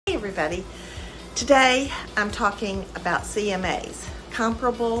everybody. Today I'm talking about CMAs,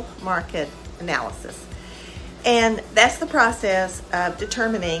 comparable market analysis. And that's the process of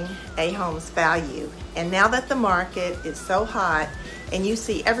determining a home's value. And now that the market is so hot and you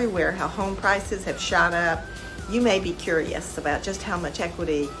see everywhere how home prices have shot up, you may be curious about just how much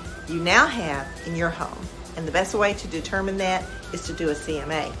equity you now have in your home. And the best way to determine that is to do a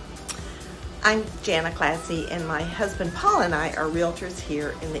CMA. I'm Jana Classy, and my husband Paul and I are realtors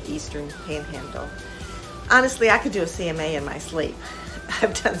here in the Eastern Panhandle. Honestly, I could do a CMA in my sleep.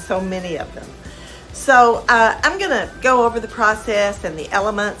 I've done so many of them. So I'm going to go over the process and the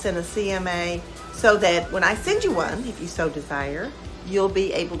elements in a CMA so that when I send you one, if you so desire, you'll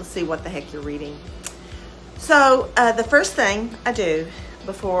be able to see what the heck you're reading. So the first thing I do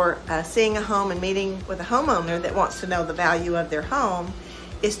before seeing a home and meeting with a homeowner that wants to know the value of their home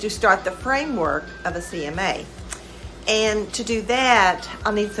is to start the framework of a CMA. And to do that,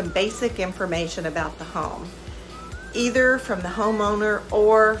 I'll need some basic information about the home, either from the homeowner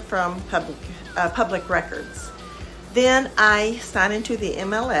or from public records. Then I sign into the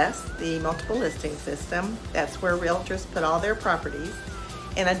MLS, the multiple listing system. That's where realtors put all their properties.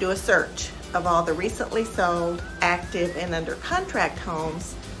 And I do a search of all the recently sold, active, and under contract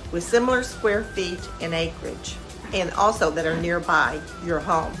homes with similar square feet and acreage, and also that are nearby your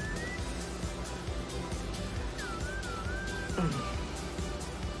home.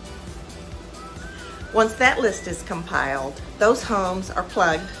 Once that list is compiled, those homes are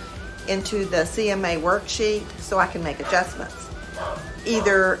plugged into the CMA worksheet so I can make adjustments.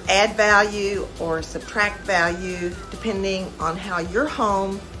 Either add value or subtract value depending on how your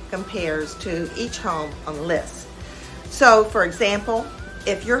home compares to each home on the list. So for example,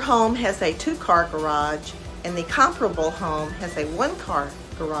 if your home has a 2-car garage and the comparable home has a 1-car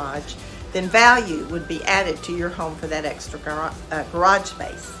garage, then value would be added to your home for that extra garage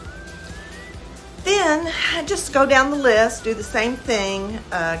space. Then just go down the list, do the same thing,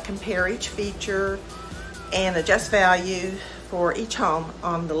 compare each feature and adjust value for each home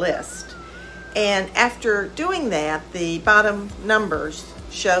on the list. And after doing that, the bottom numbers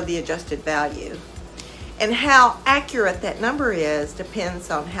show the adjusted value. And how accurate that number is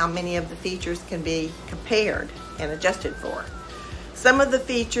depends on how many of the features can be compared and adjusted for. Some of the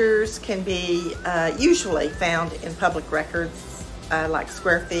features can be usually found in public records, like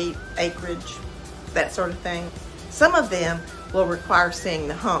square feet, acreage, that sort of thing. Some of them will require seeing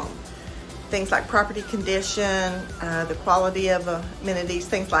the home. Things like property condition, the quality of amenities,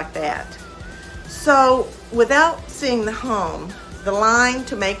 things like that. So without seeing the home, the line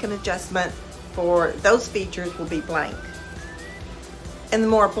to make an adjustment for those features will be blank. And the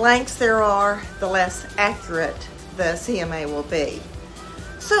more blanks there are, the less accurate the CMA will be.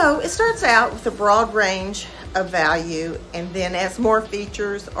 So it starts out with a broad range of value, and then as more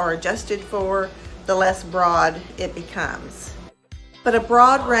features are adjusted for, the less broad it becomes. But a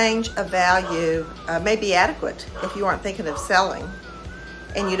broad range of value may be adequate if you aren't thinking of selling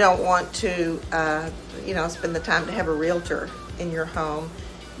and you don't want to spend the time to have a realtor in your home.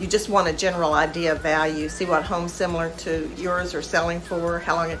 You just want a general idea of value, see what homes similar to yours are selling for,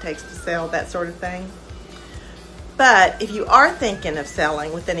 how long it takes to sell, that sort of thing. But if you are thinking of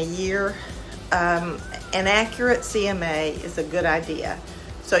selling within a year, an accurate CMA is a good idea,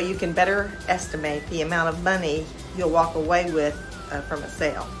 so you can better estimate the amount of money you'll walk away with from a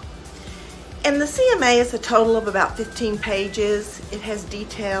sale. And the CMA is a total of about 15 pages. It has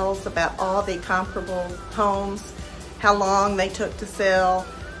details about all the comparable homes, how long they took to sell,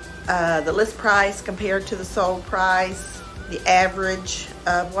 the list price compared to the sold price, the average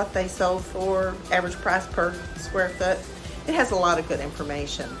of what they sold for, average price per square foot. It has a lot of good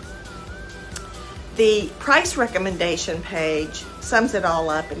information. The price recommendation page sums it all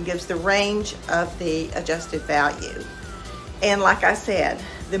up and gives the range of the adjusted value. And like I said,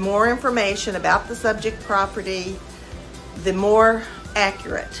 the more information about the subject property, the more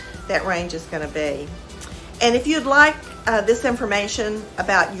accurate that range is going to be. And if you'd like this information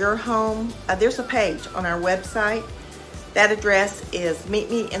about your home, there's a page on our website. That address is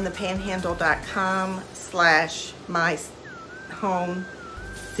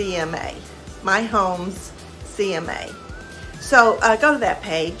meetmeinthepanhandle.com/myhomecma. My Home's CMA. So go to that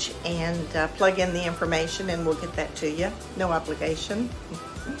page and plug in the information and we'll get that to you. No obligation.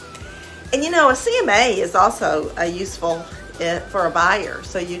 And you know, a CMA is also useful for a buyer,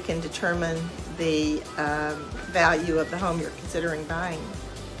 so you can determine the value of the home you're considering buying.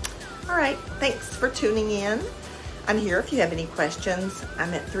 All right, thanks for tuning in. I'm here if you have any questions.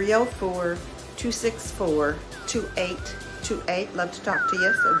 I'm at 304-264-2828. Love to talk to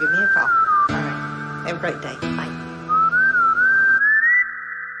you, so give me a call. All right, have a great day. Bye.